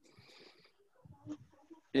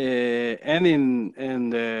in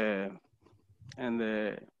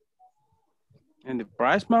the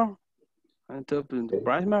price mark. And top in the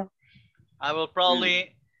price mark. I will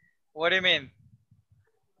probably. What do you mean?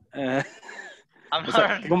 I'm O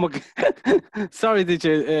sea, not. como que, sorry,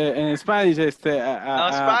 teacher, en Spanish, No,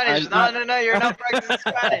 Spanish. No. You're not practicing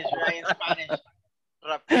Spanish, right? In Spanish.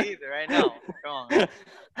 Rapid, right now. Come on.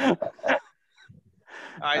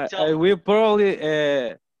 All right, tell I me. will probably,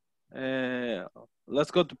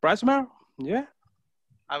 let's go to Pricemar, yeah?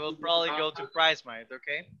 I will probably go to PriceMart,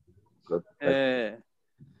 okay?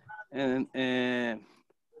 And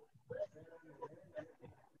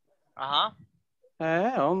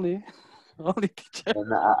only teacher.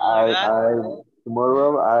 And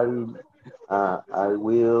tomorrow I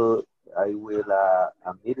will a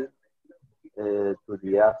meeting to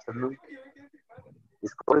the afternoon.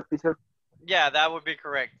 Is correct, teacher? Yeah, that would be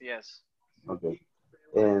correct. Yes. Okay.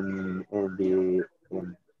 And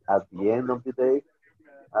at the end of the day,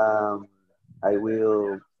 I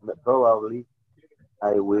will probably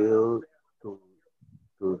I will to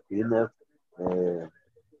dinner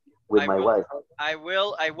with my wife. I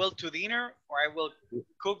will to dinner, or I will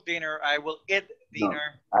cook dinner. I will eat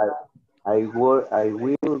dinner. No, I will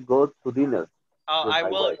go to dinner. Oh, with my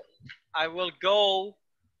wife. I will go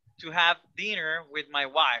to have dinner with my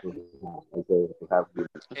wife. Okay, to have dinner.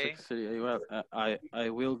 Okay. I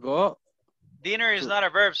will go. Dinner is not a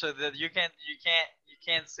verb, so that you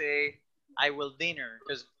can't say I will dinner,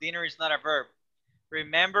 because dinner is not a verb.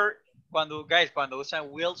 Remember, cuando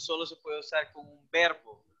usan will, solo se puede usar con un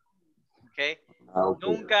verbo. Okay?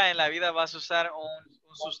 Nunca en la vida vas a usar un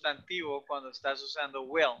sustantivo cuando estás usando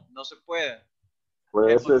will. No se puede. Por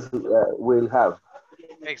eso es will have.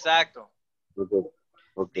 Exacto. Okay.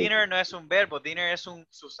 Dinner no es un verbo, dinner es un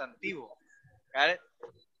sustantivo. Got it?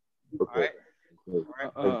 Okay.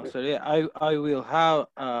 All right. So yeah, I will have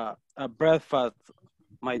a breakfast.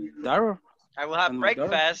 My daughter. I will have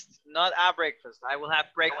breakfast, not a breakfast. I will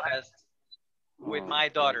have breakfast with my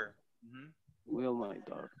daughter. Will my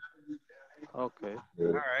daughter. Okay.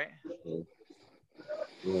 All right.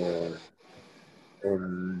 Yeah.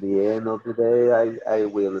 And the end of the day, I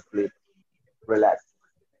will sleep, relax.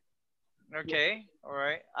 Okay. All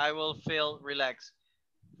right. I will feel relaxed.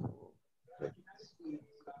 All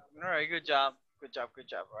right. Good job. Good job.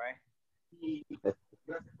 All right.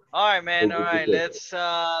 All right, man. All right. Let's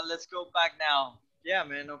go back now. Yeah,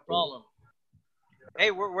 man. No problem.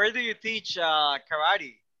 Hey, where do you teach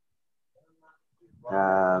karate?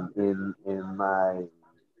 in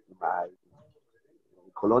my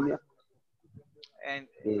colonia, And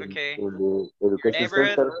in okay, the your education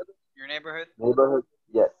neighborhood, center your neighborhood. neighborhood.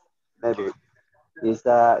 Yes, Okay. neighborhood. It's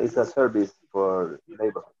a service for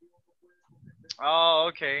neighborhood. Oh,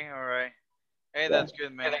 okay, all right. Hey, Yeah. that's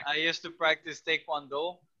good, man. I used to practice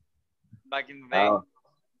taekwondo back in the day, Uh,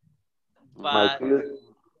 my but first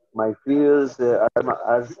my first art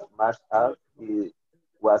martial art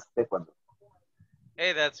was taekwondo.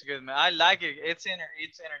 hey, that's good, man. I like it. It's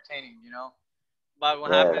entertaining, you know. But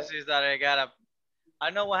what Yeah. happens is that I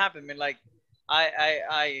know what happened, man. Like I I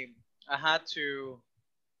I I had to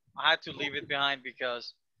leave it behind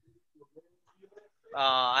because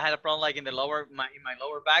I had a problem like in my lower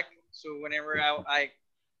back. So whenever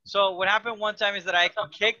so what happened one time is that I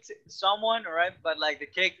kicked someone, all right, but like the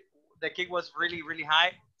kick was really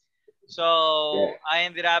high. Yeah. So I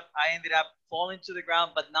ended up falling to the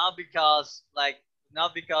ground, but not because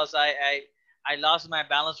I lost my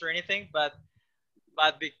balance or anything, but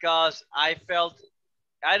because I felt,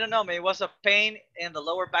 I don't know, man, it was a pain in the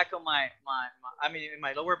lower back of I mean in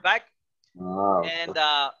my lower back, Wow. and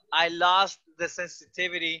I lost the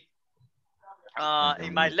sensitivity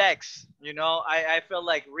in my legs. You know, I felt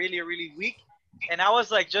like really weak, and I was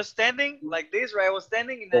like just standing like this, right? I was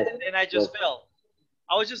standing, Yes. and I Yes. just fell.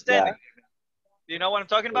 I was just Yeah. standing. Do you know what I'm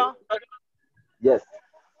talking about? Yes.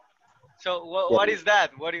 So Yes. what is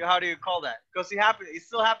that? How do you call that? Because it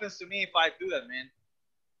still happens to me if I do that, man.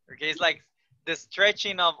 Okay, it's like the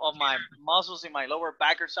stretching of my muscles in my lower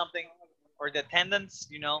back or something, or the tendons.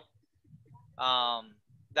 You know,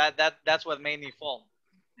 that's what made me fall.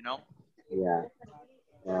 You know. Yeah.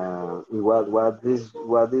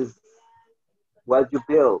 What you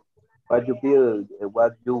build? What you build?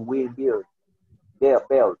 What you will build?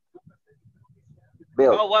 Build.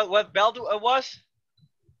 Build. Oh, what belt it was?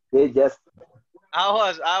 They just I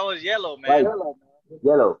was yellow, man. white,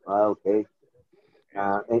 yellow. Okay.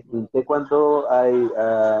 Yes. In Taekwondo,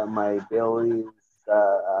 my belt is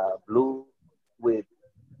blue with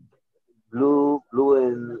blue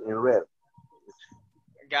and red.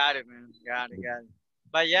 Got it, man. Got it.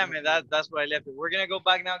 But yeah, man, that's where I left it. We're gonna go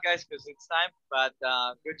back now, guys, because it's time. But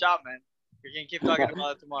good job, man. We can keep talking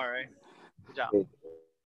about it tomorrow, right? Good job. Okay.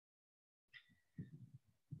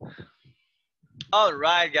 All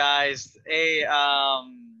right, guys. Hey,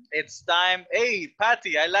 it's time. Hey,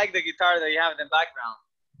 Patty, I like the guitar that you have in the background.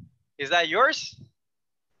 Is that yours?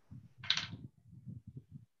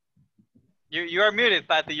 You are muted,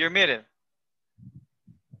 Patty. You're muted.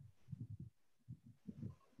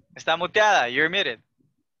 Está muteada. You're muted.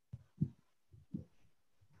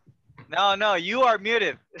 No, you are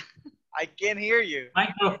muted. I can't hear you.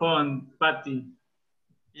 Microphone, Patty.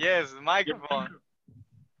 Yes, the microphone.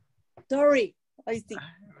 Sorry, I see.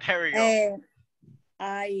 There we go.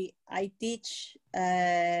 I teach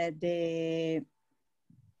the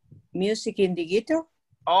music in the guitar.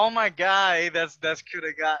 Oh my God, hey, that's good.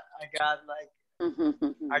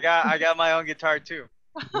 I got my own guitar too.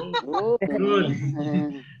 Oh,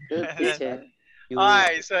 good teacher. All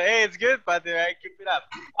right, so hey, it's good, but right, keep it up.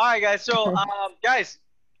 All right, guys. So guys,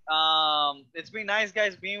 it's been nice,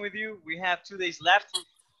 guys, being with you. We have 2 days left.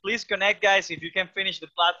 Please connect, guys. If you can finish the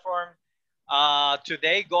platform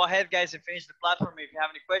today, go ahead, guys, and finish the platform. If you have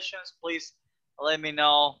any questions, please let me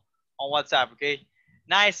know on WhatsApp. Okay.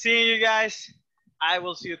 Nice seeing you guys. I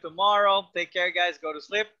will see you tomorrow. Take care, guys. Go to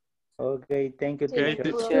sleep. Okay, thank you, Okay, teacher.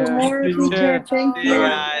 teacher. Tomorrow, Thank you. teacher. Thank See you you.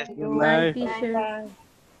 guys. Good night. Teacher.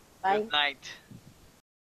 Good night.